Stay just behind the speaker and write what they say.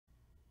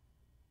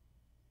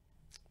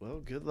Well,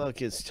 good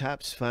luck. It's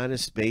Topps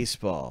Finest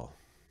Baseball.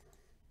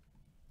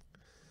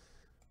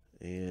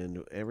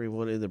 And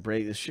everyone in the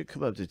break, this should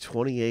come up to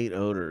 28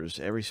 owners.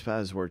 Every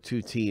spot is worth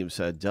 2 teams,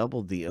 so I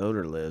doubled the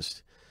owner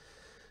list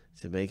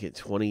to make it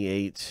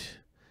 28.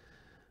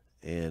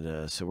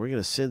 And so we're going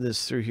to send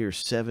this through here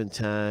 7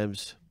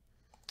 times.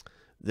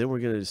 Then we're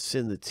going to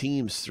send the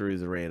teams through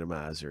the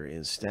randomizer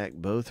and stack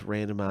both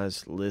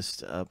randomized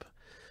lists up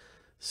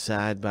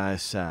side by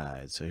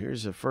side. So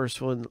here's the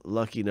first one,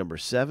 lucky number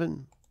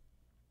 7.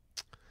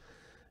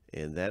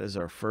 And that is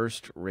our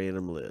first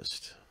random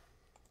list.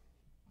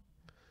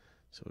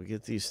 So we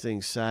get these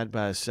things side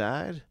by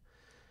side,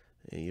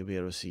 and you'll be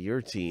able to see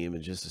your team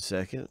in just a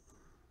second.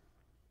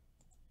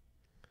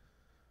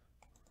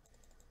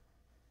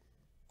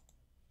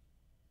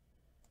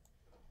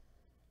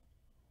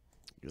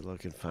 Good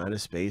luck in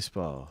Finest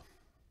Baseball.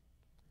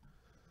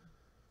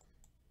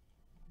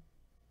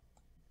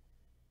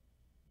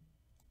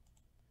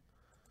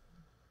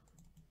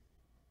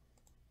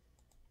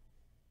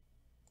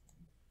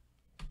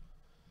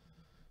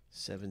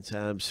 Seven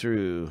times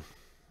through.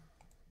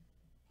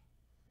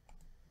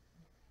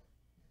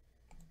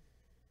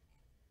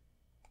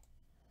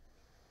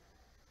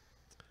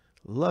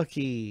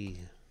 Lucky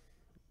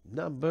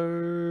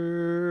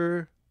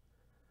number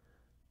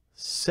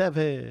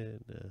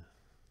 7.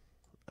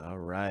 All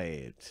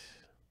right.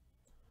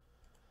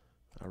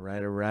 All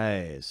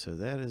right. So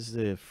that is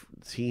the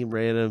team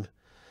random.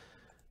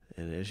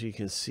 And as you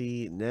can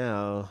see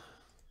now,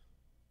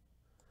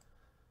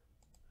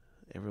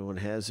 everyone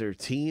has their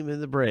team in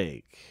the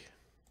break.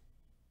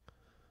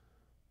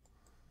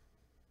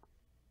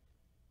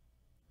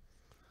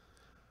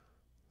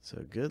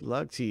 So good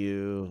luck to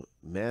you,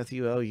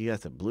 Matthew L. You got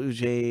the Blue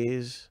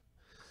Jays,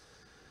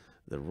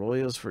 the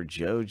Royals for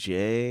Joe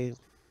J.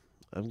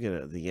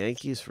 The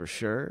Yankees for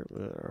sure.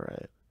 All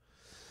right.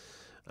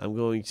 I'm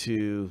going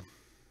to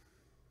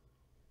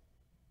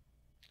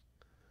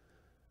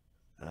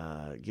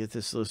get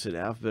this list in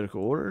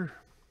alphabetical order.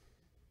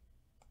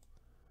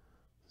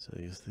 So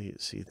you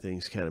see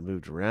things kind of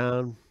moved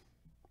around.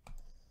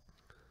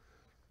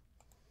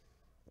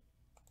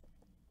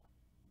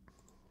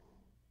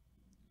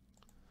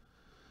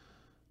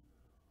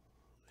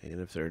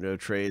 And if there are no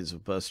trades,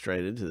 we'll bust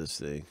right into this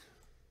thing.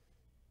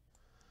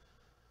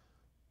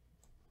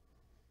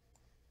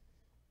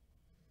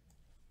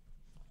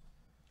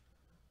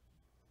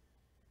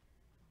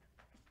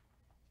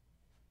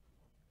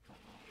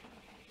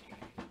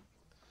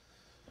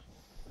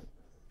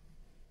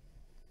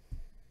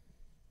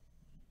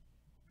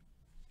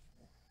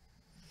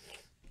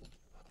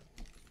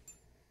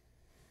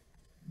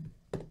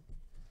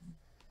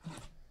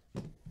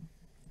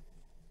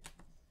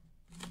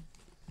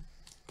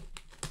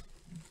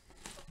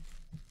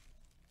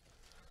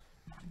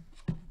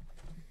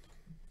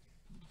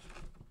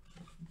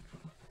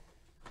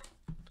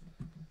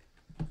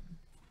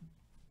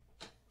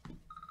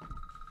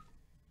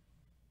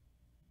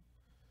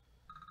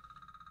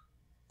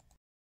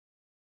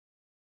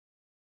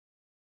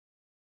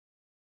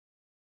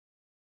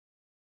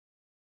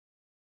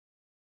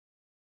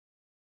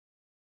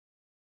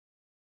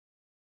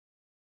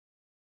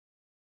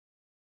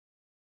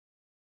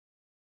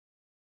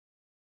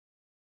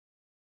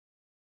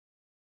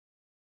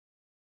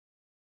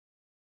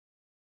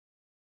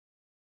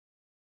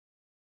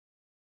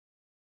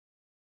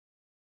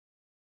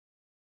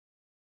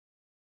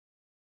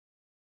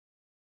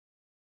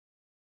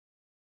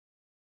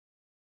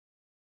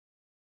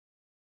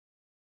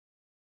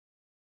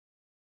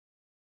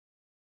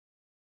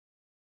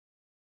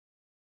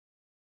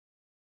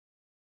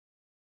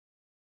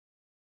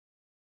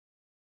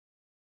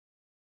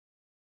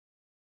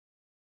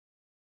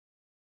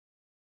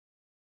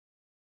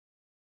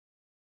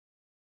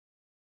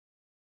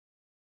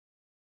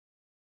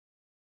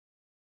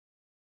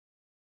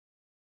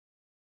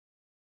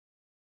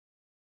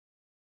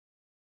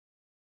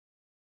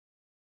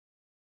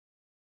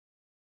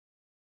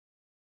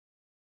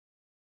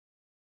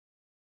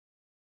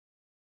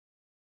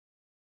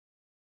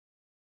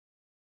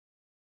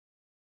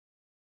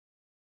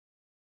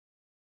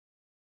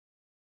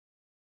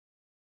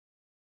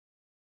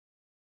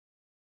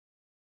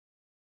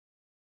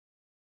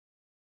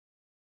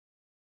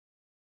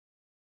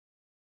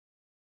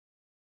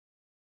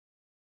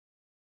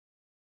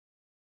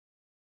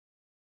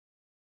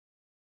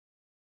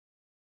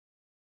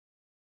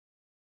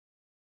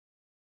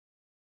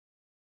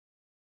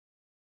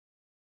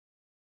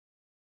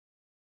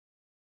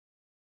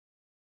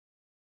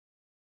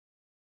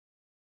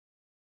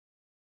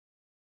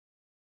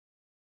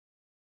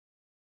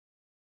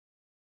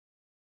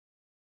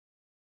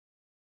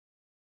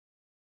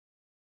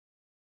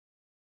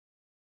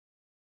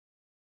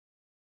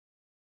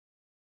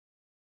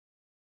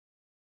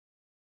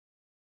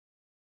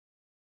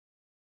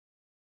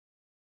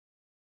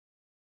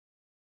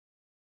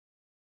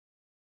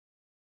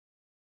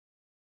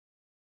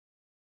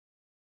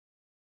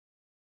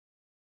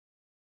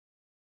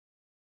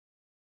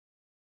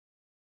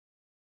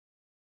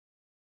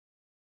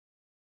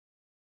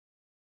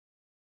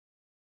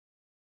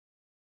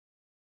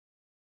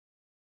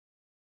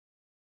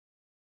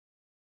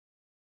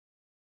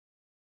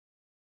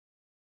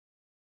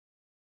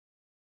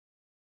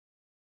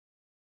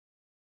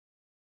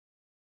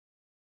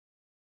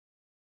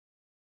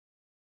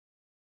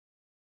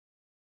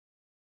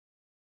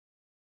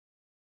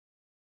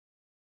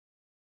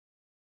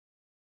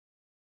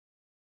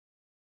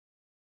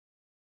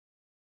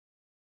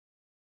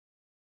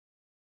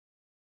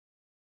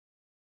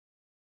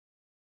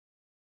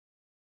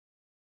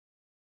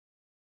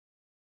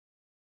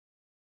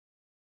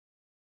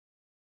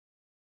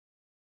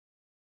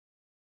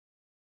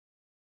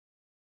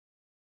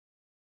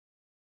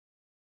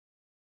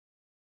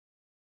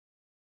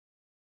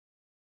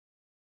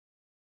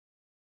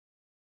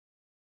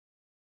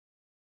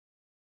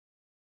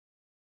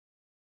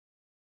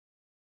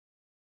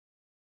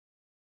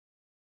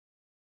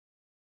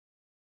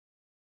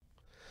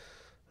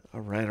 All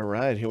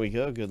right. Here we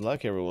go. Good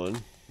luck,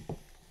 everyone.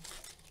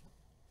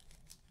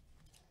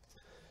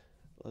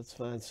 Let's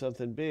find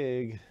something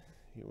big.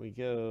 Here we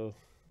go.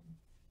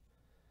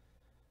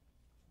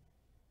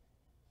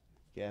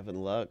 Gavin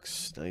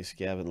Lux. Nice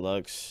Gavin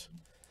Lux.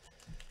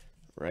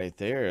 Right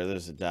there.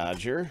 There's a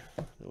Dodger.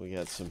 We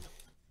got some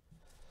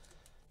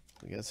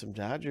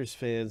Dodgers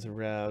fans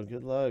around.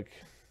 Good luck.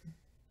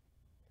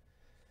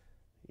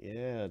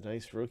 Yeah,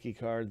 nice rookie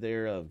card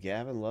there of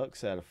Gavin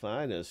Lux out of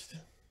Finest.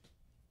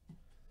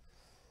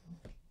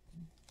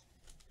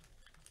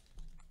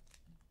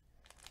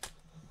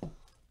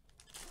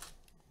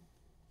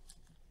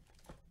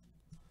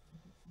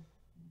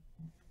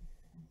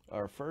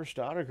 Our first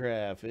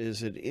autograph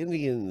is an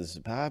Indians,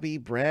 Bobby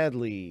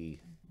Bradley.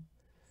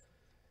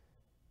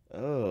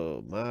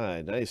 Oh,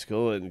 my. Nice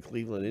going,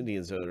 Cleveland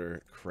Indians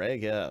owner,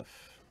 Craig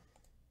F.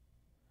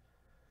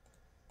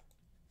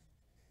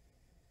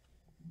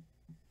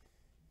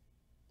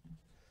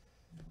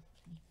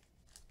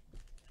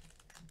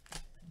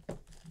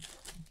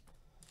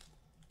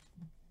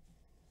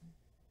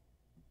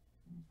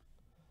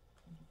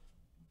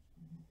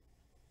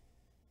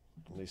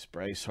 Nice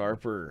Bryce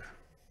Harper.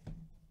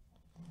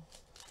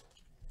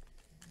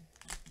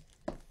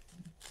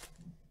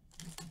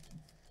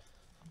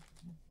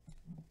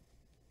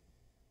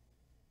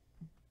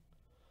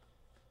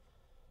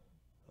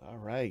 All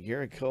right,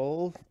 Garrett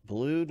Cole,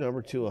 blue,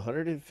 number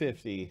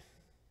 250.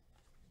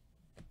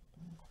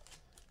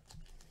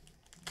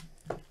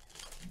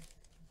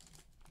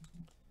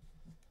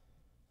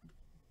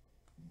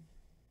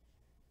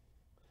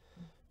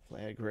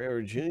 Vlad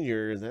Guerrero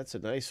Jr., that's a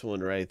nice one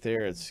right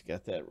there. It's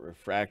got that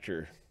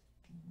refractor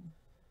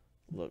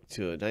look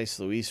to it. Nice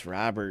Luis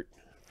Robert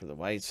for the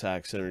White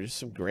Sox Center. Just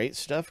some great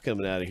stuff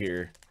coming out of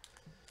here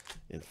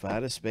in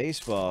Finest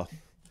Baseball.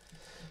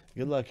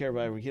 Good luck,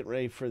 everybody. We're getting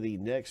ready for the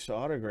next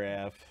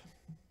autograph.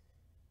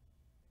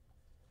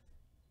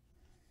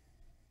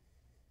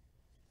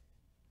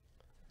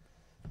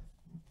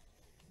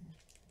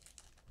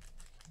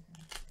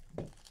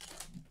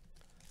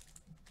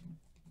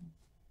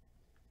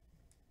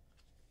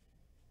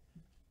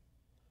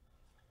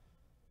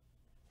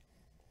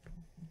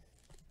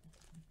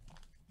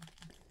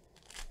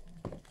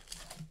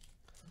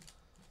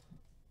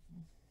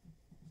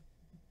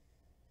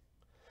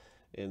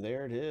 And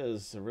there it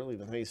is, a really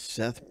nice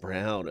Seth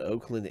Brown,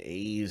 Oakland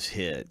A's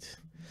hit.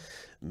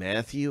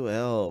 Matthew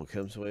L.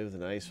 comes away with a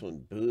nice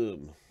one.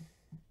 Boom.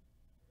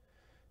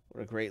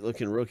 What a great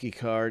looking rookie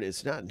card.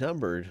 It's not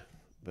numbered,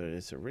 but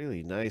it's a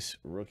really nice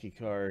rookie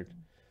card.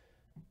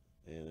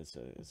 And it's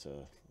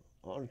a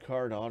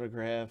on-card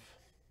autograph.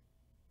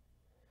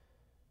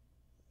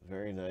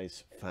 Very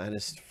nice.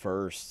 Finest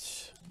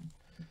firsts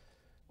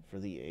for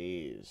the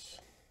A's.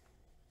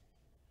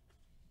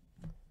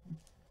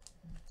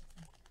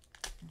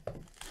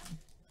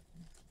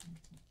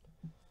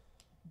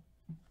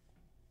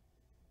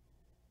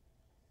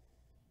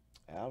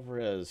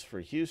 Alvarez for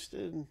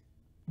Houston.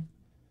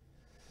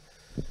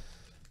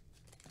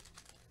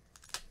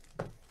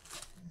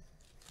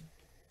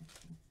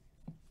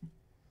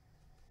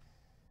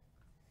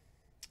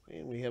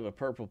 And we have a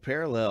purple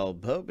parallel,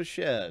 Bo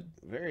Bichette.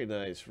 Very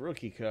nice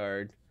rookie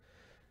card.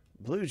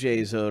 Blue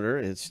Jays owner.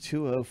 It's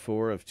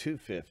 204 of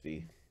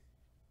 250.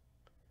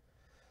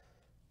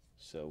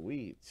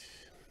 Sweet.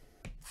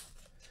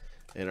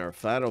 And our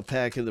final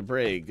pack of the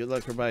break. Good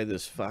luck, everybody,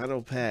 this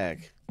final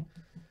pack.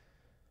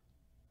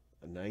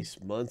 A nice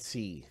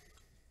Muncie.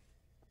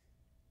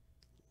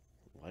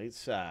 White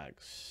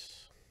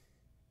Sox.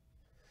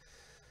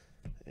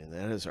 And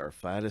that is our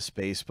Finest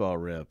Baseball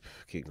rip.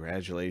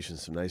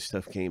 Congratulations. Some nice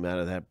stuff came out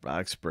of that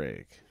box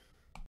break.